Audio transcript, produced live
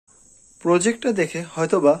প্রজেক্টটা দেখে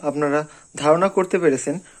হয়তোবা আপনারা ধারণা করতে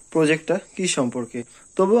পেরেছেন প্রজেক্টটা কি সম্পর্কে।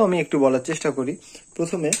 তবুও আমি একটু বলার চেষ্টা করি।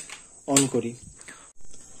 প্রথমে অন করি।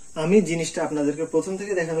 আমি জিনিসটা আপনাদেরকে প্রথম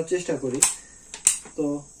থেকে দেখানোর চেষ্টা করি। তো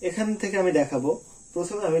এখান থেকে আমি দেখাবো।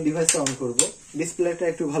 প্রথমে আমি ডিভাইসটা অন করব। ডিসপ্লেটা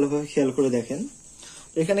একটু ভালোভাবে খেয়াল করে দেখেন।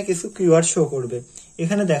 এখানে কিছু কিওয়ার্ড শো করবে।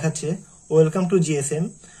 এখানে দেখাচ্ছে ওয়েলকাম টু জিএসএম,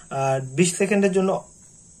 আর 20 সেকেন্ডের জন্য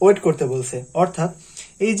ওয়েট করতে বলছে। অর্থাৎ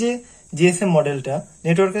এই যে জিএসএম মডেলটা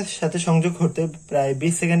নেটওয়ার্কের সাথে সংযোগ হতে প্রায়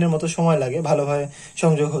 20 সেকেন্ডের মতো সময় লাগে ভালোভাবে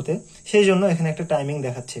সংযোগ হতে, সেই জন্য এখানে একটা টাইমিং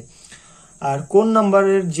দেখাচ্ছে। আর কোন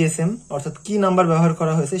নাম্বারের জিএসএম অর্থাৎ কি নাম্বার ব্যবহার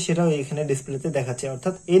করা হয়েছে সেটাও এখানে ডিসপ্লেতে দেখাচ্ছে।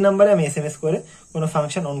 অর্থাৎ এই নাম্বারে আমি এসএমএস করে কোনো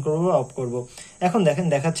ফাংশন অন করবো বা অফ করব। এখন দেখেন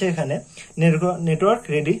দেখাচ্ছে এখানে নেটওয়ার্ক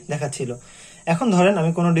রেডি দেখাচ্ছিল। এখন ধরেন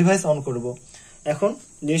আমি কোনো ডিভাইস অন করব। এখন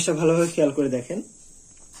জিনিসটা ভালোভাবে খেয়াল করে দেখেন।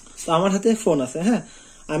 তো আমার হাতে ফোন আছে, হ্যাঁ,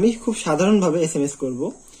 আমি খুব সাধারণভাবে এসএমএস করব।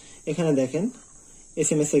 এখানে দেখেন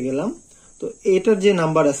এসএমএস এ গেলাম। তো এটার যে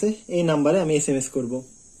নাম্বার আছে এই নাম্বারে আমি এসএমএস করব।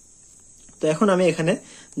 তো এখন আমি এখানে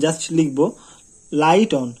জাস্ট লিখব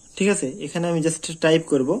লাইট অন, ঠিক আছে। এখানে আমি জাস্ট টাইপ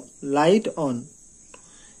করব লাইট অন,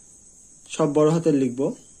 সব বড় হাতে লিখব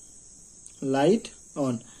লাইট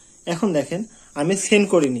অন। এখন দেখেন আমি সেন্ড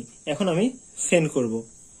করিনি, এখন আমি সেন্ড করব।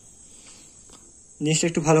 জিনিসটা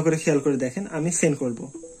একটু ভালো করে খেয়াল করে দেখেন, আমি সেন্ড করব।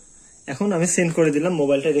 এখন আমি সেন্ড করে দিলাম,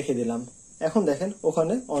 মোবাইলটা রেখে দিলাম। এখন দেখেন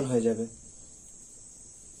ওখানে অন হয়ে যাবে।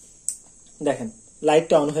 দেখেন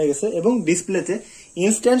লাইটটা অন হয়ে গেছে এবং ডিসপ্লেতে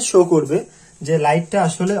ইনস্ট্যান্ট শো করবে যে লাইটটা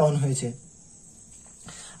আসলে অন হয়েছে।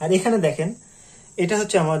 আর এখানে দেখেন এটা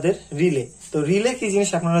হচ্ছে আমাদের রিলে। তো রিলে কি জিনিস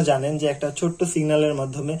আপনারা জানেন যে একটা ছোট্ট সিগন্যালের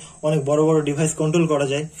মাধ্যমে অনেক বড় বড় ডিভাইস কন্ট্রোল করা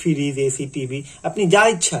যায়। ফ্রিজ, এসি, টিভি, আপনি যা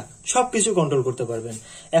ইচ্ছা সবকিছু কন্ট্রোল করতে পারবেন।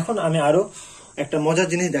 এখন আমি আরো একটা মজার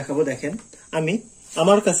জিনিস দেখাবো। দেখেন আমি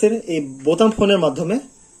আমার কাছের এই বোতাম ফোনের মাধ্যমে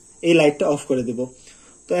এই লাইটটা অফ করে দেব।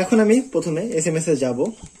 তো এখন আমি প্রথমে এসএমএস এ যাব।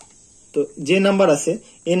 তো যে নাম্বার আছে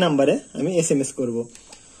এই নাম্বারে আমি এসএমএস করব।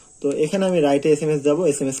 তো এখানে আমি রাইটে এসএমএস যাব,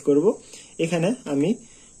 এসএমএস করব। এখানে আমি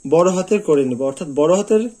বড় হাতের করে নিব, অর্থাৎ বড়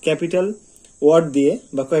হাতের ক্যাপিটাল ওয়ার্ড দিয়ে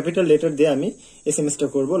বা ক্যাপিটাল লেটার দিয়ে আমি এসএমএসটা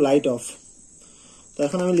করব লাইট অফ। তো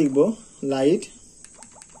এখন আমি লিখব লাইট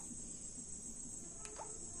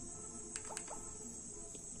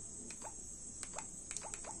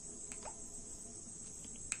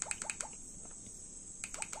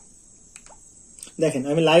দেখেন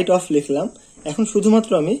আমি লাইট অফ লিখলাম। এখন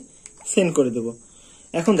শুধুমাত্র আমি সেন্ড করে দেব।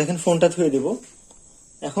 এখন দেখেন ফোনটা ধুয়ে দেব।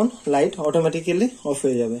 এখন লাইট অটোমেটিক্যালি অফ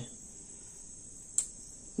হয়ে যাবে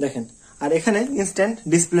দেখেন। আর এখানে ইনস্ট্যান্ট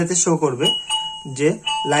ডিসপ্লেতে শো করবে যে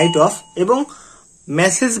লাইট অফ এবং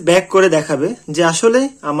মেসেজ ব্যাক করে দেখাবে যে আসলে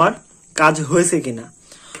আমার কাজ হয়েছে কিনা।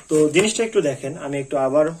 তো জিনিসটা একটু দেখেন, আমি একটু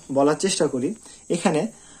আবার বলার চেষ্টা করি। এখানে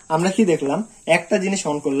আমরা কি দেখলাম, একটা জিনিস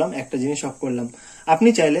অন করলাম, একটা জিনিস অফ করলাম। আপনি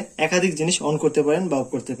চাইলে একাধিক জিনিস অন করতে পারেন বা অফ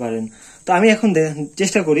করতে পারেন। তো আমি এখন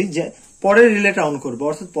চেষ্টা করি যে পরের রিলেটা অন করবো,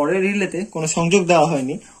 অর্থাৎ পরের রিলেতে কোনো সংযোগ দেওয়া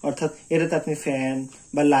হয়নি। অর্থাৎ এটাতে আপনি ফ্যান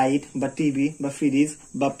বা লাইট বা টিভি বা ফ্রিজ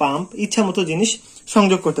বা পাম্প ইচ্ছা মতো জিনিস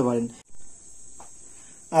সংযোগ করতে পারেন।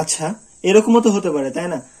 আচ্ছা, এরকমও তো হতে পারে, তাই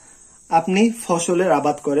না? আপনি ফসলের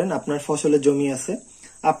আবাদ করেন, আপনার ফসলের জমি আছে,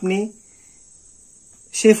 আপনি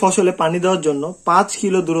সেই ফসলে পানি দেওয়ার জন্য 5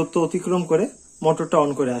 কিলো দূরত্ব অতিক্রম করে মোটরটা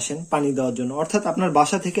অন করে আসেন পানি দেওয়ার জন্য। অর্থাৎ আপনার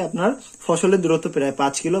বাসা থেকে আপনার ফসলের দূরত্ব প্রায়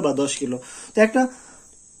 5 কিলো বা 10 কিলো। তো একটা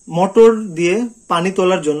মোটর দিয়ে পানি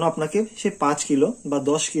তোলার জন্য আপনাকে সেই 5 কিলো বা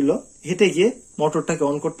 10 কিলো হেঁটে গিয়ে মোটরটাকে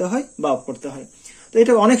অন করতে হয় বা অফ করতে হয়। তো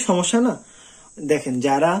এটা অনেক সমস্যা না? দেখেন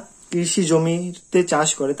যারা কৃষি জমিতে চাষ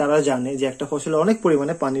করে তারা জানে যে একটা ফসলে অনেক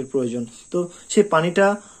পরিমাণে পানির প্রয়োজন। তো সেই পানিটা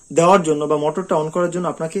দেওয়ার জন্য বা মোটরটা অন করার জন্য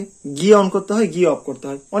আপনাকে গিয়ে অন করতে হয়, গিয়ে অফ করতে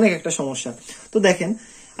হয়, অনেক একটা সমস্যা। তো দেখেন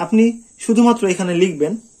আপনি শুধুমাত্র এখানে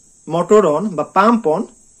লিখবেন মোটর অন বা পাম্প অন,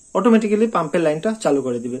 অটোমেটিক্যালি পাম্পের লাইনটা চালু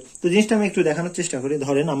করে দিবে। তো জিনিসটা আমি একটু দেখানোর চেষ্টা করি।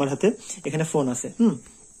 ধরেন আমার হাতে এখানে ফোন আছে,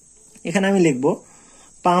 এখানে আমি লিখব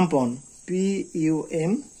pump on,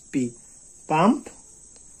 PUMP, pump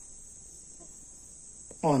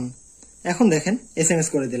on. এখন দেখেন এসএমএস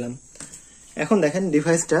করে দিলাম। এখন দেখেন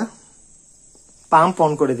ডিভাইসটা পাম্প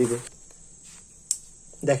অন করে দিবে।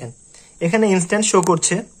 দেখেন এখানে ইনস্ট্যান্ট শো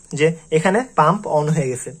করছে যে এখানে পাম্প অন হয়ে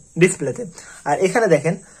গেছে ডিসপ্লেতে। আর এখানে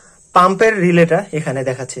দেখেন পাম্পের রিলেটা এখানে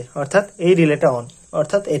দেখাচ্ছে, অর্থাৎ এই রিলেটা অন,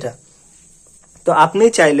 অর্থাৎ এটা। তো আপনি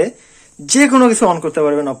চাইলে যে কোনো কিছু অন করতে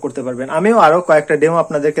পারবেন, অফ করতে পারবেন। আমিও আরো কয়েকটা ডেমো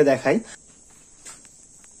আপনাদেরকে দেখাই।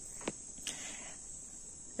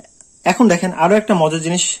 এখন দেখেন আরো একটা মজার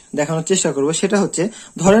জিনিস দেখানোর চেষ্টা করব। সেটা হচ্ছে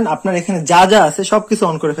ধরেন আপনার এখানে যা যা আছে সবকিছু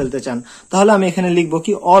অন করে ফেলতে চান, তাহলে আমি এখানে লিখবো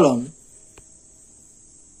কি all on.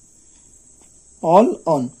 All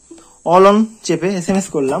on, all on চেপে এসএমএস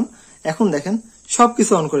করলাম। এখন দেখেন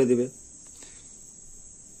সবকিছু অন করে দিবে।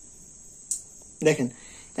 দেখেন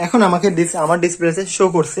এখন আমাকে আমার ডিসপ্লেতে শো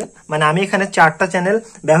করছে, মানে আমি এখানে 4টা চ্যানেল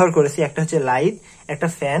ব্যবহার করেছি। একটা হচ্ছে লাইট, একটা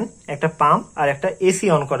ফ্যান, একটা পাম্প আর একটা এসি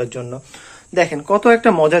অন করার জন্য। দেখেন কত একটা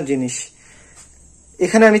মজার জিনিস।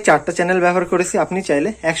 এখানে আমি 4টা চ্যানেল ব্যবহার করেছি, আপনি চাইলে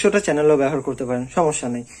 100টা চ্যানেলও ব্যবহার করতে পারেন, সমস্যা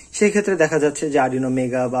নেই। সেই ক্ষেত্রে দেখা যাচ্ছে যে আরডিনো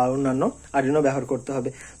মেগা বা অন্যান্য আরডিনো ব্যবহার করতে হবে।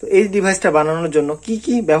 তো এই ডিভাইসটা বানানোর জন্য কি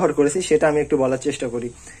কি ব্যবহার করেছি সেটা আমি একটু বলার চেষ্টা করি।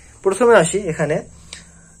 প্রথমে আসি এখানে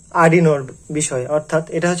আরডিনোর বিষয়, অর্থাৎ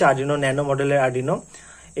এটা হচ্ছে আরডিনো ন্যানো মডেলের আরডিনো।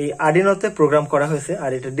 এই আরডিনোতে প্রোগ্রাম করা হয়েছে,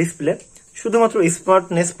 আর এটা ডিসপ্লে শুধুমাত্র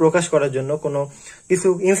স্মার্টনেস প্রকাশ করার জন্য, কোনো কিছু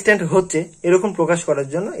ইনস্ট্যান্ট হচ্ছে এরকম প্রকাশ করার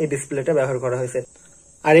জন্য এই ডিসপ্লেটা ব্যবহার করা হয়েছে।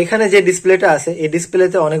 আর এখানে যে ডিসপ্লেটা আছে, এই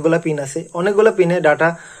ডিসপ্লেতে অনেকগুলো পিন আছে, অনেকগুলো পিনে ডাটা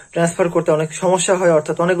ট্রান্সফার করতে অনেক সমস্যা হয়,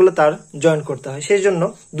 অর্থাৎ অনেকগুলো তার জয়েন করতে হয়। সেই জন্য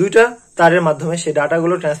 2টা তারের মাধ্যমে সেই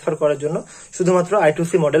ডাটাগুলো ট্রান্সফার করার জন্য শুধুমাত্র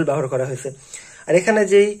I2C মডেল ব্যবহার করা হয়েছে। আর এখানে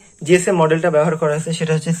যেই GSM মডেলটা ব্যবহার করা হয়েছে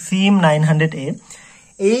সেটা হচ্ছে সিম 900A।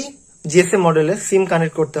 এই GSM মডেলে সিম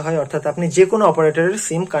কানেক্ট করতে হয়, অর্থাৎ আপনি যে কোনো অপারেটরের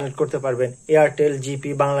সিম কানেক্ট করতে পারবেন, এয়ারটেল,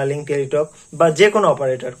 জিপি, বাংলালিংক, টেলিটক বা যে কোনো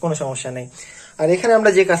অপারেটর, কোনো সমস্যা নেই। আর এখানে আমরা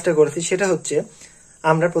যে কাজটা করেছি সেটা হচ্ছে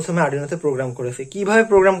আমরা প্রথমে আরডিনোতে প্রোগ্রাম করেছি। কিভাবে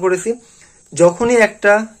প্রোগ্রাম করেছি? যখনই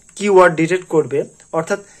একটা কিওয়ার্ড ডিটেক্ট করবে,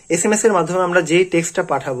 অর্থাৎ SMS এর মাধ্যমে আমরা যেই টেক্সটটা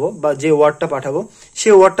পাঠাবো বা যে ওয়ার্ডটা পাঠাবো,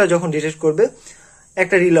 সেই ওয়ার্ডটা যখন ডিটেক্ট করবে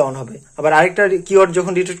একটা রিলে অন হবে, আবার আরেকটা কিওয়ার্ড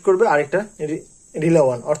যখন ডিটেক্ট করবে আরেকটা রিলে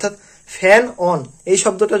অন। অর্থাৎ ফ্যান অন এই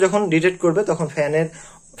শব্দটা যখন ডিটেক্ট করবে তখন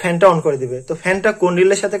ফ্যানটা অন করে দিবে। তো ফ্যানটা কোন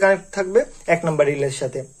রিলের সাথে কানেক্ট থাকবে? 1 নম্বর রিলের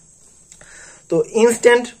সাথে। তো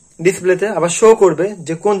ইনস্ট্যান্ট ডিসপ্লেতে আবার শো করবে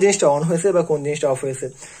যে কোন জিনিসটা অন হয়েছে বা কোন জিনিসটা অফ হয়েছে।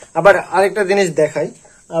 আবার আরেকটা জিনিস দেখাই,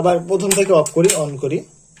 আবার প্রথম থেকে অফ করি, অন করি।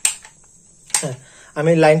 হ্যাঁ,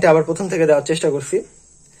 আমি লাইনটা আবার প্রথম থেকে দেওয়ার চেষ্টা করছি।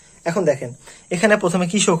 এখন দেখেন এখানে প্রথমে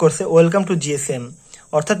কি শো করছে? ওয়েলকাম টু GSM,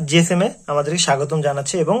 অর্থাৎ GSM এ আমাদেরকে স্বাগতম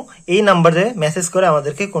জানাচ্ছে এবং এই নাম্বারে মেসেজ করে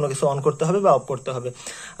আমাদেরকে কোনো কিছু অন করতে হবে বা অফ করতে হবে।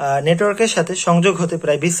 নেটওয়ার্কের সাথে সংযোগ হতে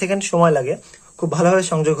প্রায় 20 সেকেন্ড সময় লাগে, খুব ভালোভাবে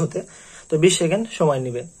সংযোগ হতে। তো 20 সেকেন্ড সময়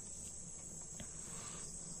নিবে।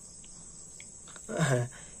 হ্যাঁ,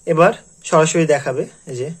 এবার সরাসরি দেখাবে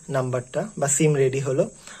এই যে নাম্বারটা বা সিম রেডি হলো,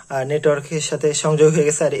 আর নেটওয়ার্কের সাথে সংযোগ হয়ে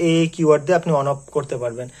গেছে, আর এই কিওয়ার্ড দিয়ে আপনি অন অফ করতে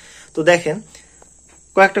পারবেন। তো দেখেন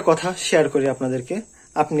কয়েকটা কথা শেয়ার করি আপনাদেরকে।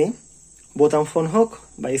 আপনি বোতাম ফোন হোক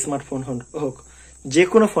বা স্মার্টফোন হোক, যে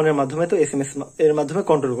কোনো ফোনের মাধ্যমে তো SMS এর মাধ্যমে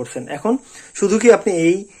কন্ট্রোল করছেন। এখন শুধু কি আপনি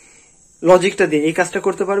এই লজিকটা দিয়ে এই কাজটা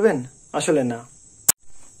করতে পারবেন? আসলে না।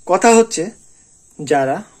 কথা হচ্ছে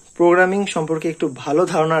যারা প্রোগ্রামিং সম্পর্কে একটু ভালো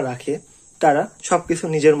ধারণা রাখে তারা সবকিছু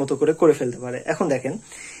নিজের মতো করে ফেলতে পারে। এখন দেখেন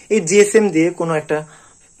এই GSM দিয়ে কোনো একটা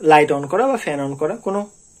লাইট অন করা বা ফ্যান অন করা কোনো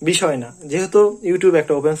বিষয় না, যেহেতু ইউটিউব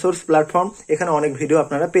একটা ওপেন সোর্স প্ল্যাটফর্ম, এখানে অনেক ভিডিও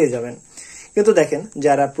আপনারা পেয়ে যাবেন। কিন্তু দেখেন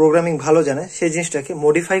যারা প্রোগ্রামিং ভালো জানে সেই জিনিসটাকে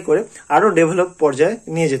মডিফাই করে আরো ডেভেলপ পর্যায়ে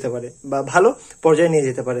নিয়ে যেতে পারে বা ভালো পর্যায়ে নিয়ে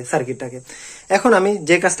যেতে পারে সার্কিটটাকে। এখন আমি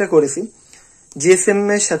যে কাজটা করেছি, GSM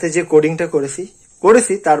এর সাথে যে কোডিংটা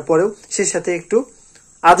করেছি তারপরেও সে সাথে একটু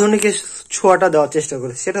আধুনিকের ছোঁয়াটা দেওয়ার চেষ্টা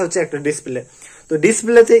করেছি, সেটা হচ্ছে একটা ডিসপ্লে। তো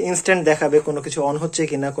ডিসপ্লেতে ইনস্ট্যান্ট দেখাবে কোনো কিছু অন হচ্ছে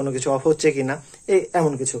কিনা, কোনো কিছু অফ হচ্ছে কিনা,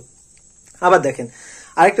 এমন কিছু। আবার দেখেন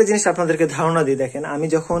আরেকটা জিনিস আপনাদেরকে ধারণা দিয়ে দেখেন, আমি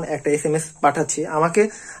যখন একটা SMS পাঠাচ্ছি, আমাকে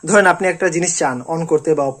ধরেন আপনি একটা জিনিস চান অন করতে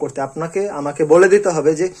বা অফ করতে, আমাকে বলে দিতে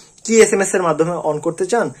হবে যে কি SMS এর মাধ্যমে অন করতে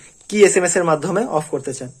চান, কি SMS এর মাধ্যমে অফ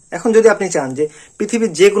করতে চান। এখন যদি আপনি চান যে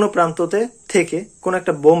পৃথিবীর যে কোনো প্রান্ততে থেকে কোন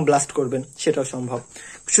একটা বোম ব্লাস্ট করবেন, সেটাও সম্ভব।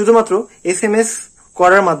 শুধুমাত্র SMS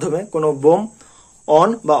করার মাধ্যমে কোনো বোম অন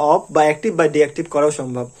বা অফ বা অ্যাক্টিভ বা ডিঅ্যাক্টিভ করাও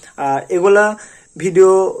সম্ভব। এগুলা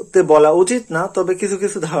ভিডিওতে বলা উচিত না, তবে কিছু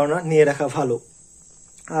কিছু ধারণা নিয়ে রাখা ভালো।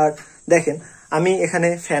 আর দেখেন আমি এখানে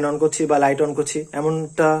ফ্যান অন করছি বা লাইট অন করছি,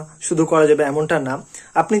 এমনটা শুধু করা যাবে এমনটা না।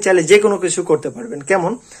 আপনি চাইলে যে কোনো কিছু করতে পারবেন।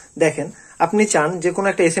 কেমন? দেখেন আপনি চান যে কোনো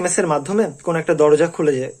একটা SMS এর মাধ্যমে কোনো একটা দরজা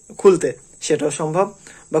খুলতে, সেটাও সম্ভব।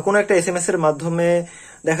 বা কোনো একটা SMS এর মাধ্যমে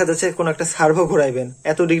দেখা যাচ্ছে কোনো একটা সার্ভো ঘোরাইবেন,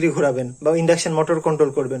 এত ডিগ্রি ঘোরাবেন, বা ইন্ডাকশন মোটর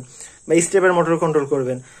কন্ট্রোল করবেন বা স্টেপের মোটর কন্ট্রোল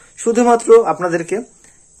করবেন। শুধুমাত্র আপনাদেরকে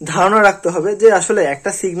ধারণা রাখতে হবে যে আসলে একটা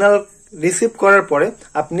সিগন্যাল রিসিভ করার পরে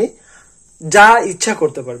আপনি যা ইচ্ছা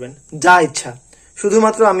করতে পারবেন, যা ইচ্ছা।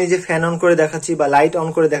 শুধুমাত্র আমি যে ফ্যান অন করে দেখাচ্ছি বা লাইট অন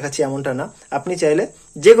করে দেখাচ্ছি এমনটা না, আপনি চাইলে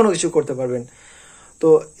যে কোনো কিছু করতে পারবেন। তো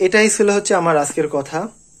এটাই ছিল হচ্ছে আমার আজকের কথা।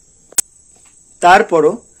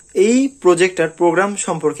 তারপরও এই প্রোগ্রাম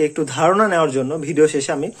সম্পর্কে একটু ধারণা নেওয়ার জন্য ভিডিও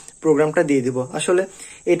শেষে আমি প্রোগ্রামটা দিয়ে দিব। আসলে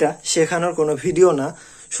এটা শেখানোর কোনো ভিডিও না,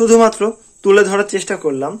 শুধুমাত্র তুলে ধরার চেষ্টা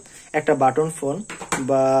করলাম একটা বাটন ফোন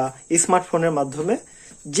বা স্মার্টফোনের মাধ্যমে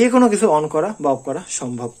যে কোনো কিছু অন করা বা অফ করা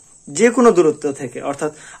সম্ভব, যে কোনো দূরত্ব থেকে।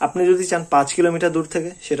 অর্থাৎ আপনি যদি চান 5 কিলোমিটার দূর থেকে,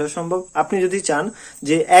 সেটাও সম্ভব। আপনি যদি চান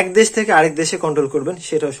যে এক দেশ থেকে আরেক দেশে কন্ট্রোল করবেন,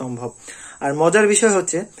 সেটাও সম্ভব। আর মজার বিষয়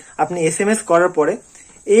হচ্ছে আপনি SMS করার পরে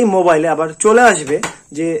এই মোবাইলে আবার চলে আসবে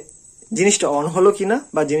যে জিনিসটা অন হলো কিনা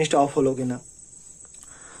বা জিনিসটা অফ হলো কিনা।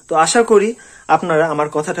 তো আশা করি আপনারা আমার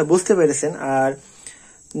কথাটা বুঝতে পেরেছেন। আর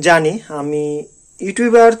জানি আমি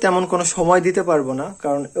ইউটিউবে আর তেমন কোনো সময় দিতে পারবো না,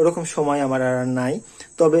 কারণ এরকম সময় আমার আর নাই।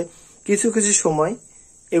 তবে কিছু কিছু সময়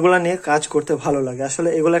এগুলা নিয়ে কাজ করতে ভালো লাগে। আসলে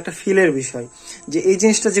এগুলো একটা ফিলের বিষয়, যে এই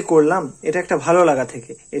জিনিসটা যে করলাম এটা একটা ভালো লাগা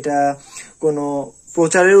থেকে, এটা কোনো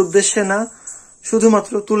প্রচারের উদ্দেশ্যে না,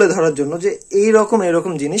 শুধুমাত্র তুলে ধরার জন্য যে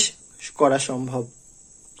এরকম জিনিস করা সম্ভব।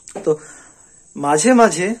 তো মাঝে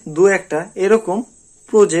মাঝে দু একটা এরকম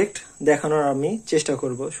প্রজেক্ট দেখানোর আমি চেষ্টা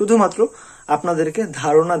করব, শুধুমাত্র আপনাদেরকে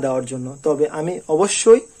ধারণা দেওয়ার জন্য। তবে আমি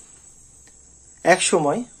অবশ্যই এক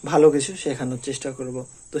সময় ভালো কিছু শেখানোর চেষ্টা করব।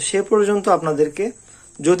 তো সে পর্যন্ত আপনাদেরকে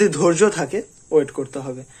যদি ধৈর্য থাকে ওয়েট করতে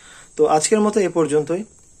হবে। তো আজকের মতো এ পর্যন্তই।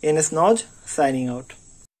 NS নজ signing out.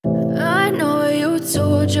 I know you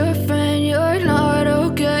told your friend you're not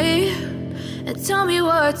okay, and tell me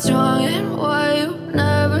what's wrong and why you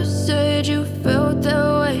never said you felt that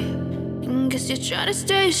way. And guess you're trying to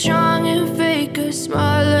stay strong and fake a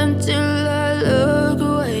smile until I look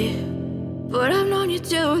away. But I've known you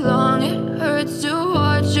too long, it hurts to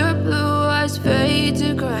watch your blue eyes fade to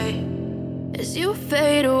gray as you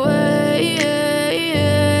fade away,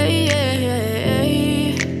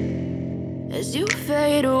 as you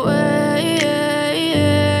fade away.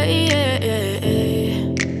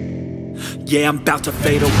 Yeah, I'm about to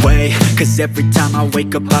fade away, 'cause every time I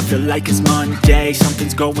wake up I feel like it's Monday.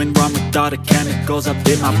 Something's going wrong with all the chemicals up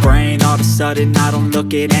in my brain. All of a sudden I don't look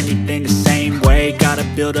at anything the same way. Gotta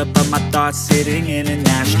build up of my thoughts sitting in an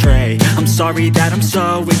ashtray. I'm sorry that I'm so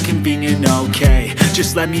inconvenient, okay?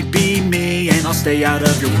 Just let me be me and I'll stay out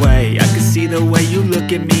of your way. I can see the way you look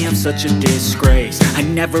at me, I'm such a disgrace. I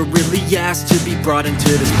never really asked to be brought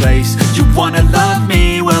into this place. You wanna love me?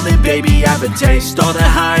 Well then baby have a taste. All the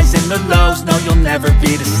highs and the lows, no you'll never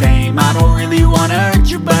be the same. I don't really wanna hurt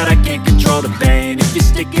you, but I can't control the pain. If you're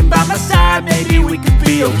sticking by my side, maybe we could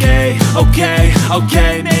be okay.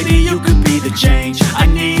 Okay, maybe you could be the change I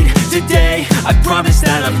need today. I promise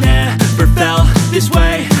that I've never felt this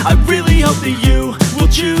way. I really hope that you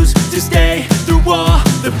will choose to stay through all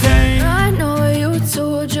the pain. I know you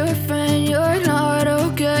told your friend you're not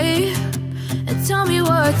okay, and tell me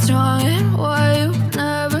what's wrong and why you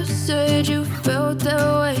never said you felt that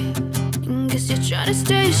way. And guess you're trying to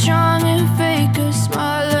stay strong and fake a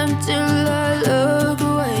smile until I look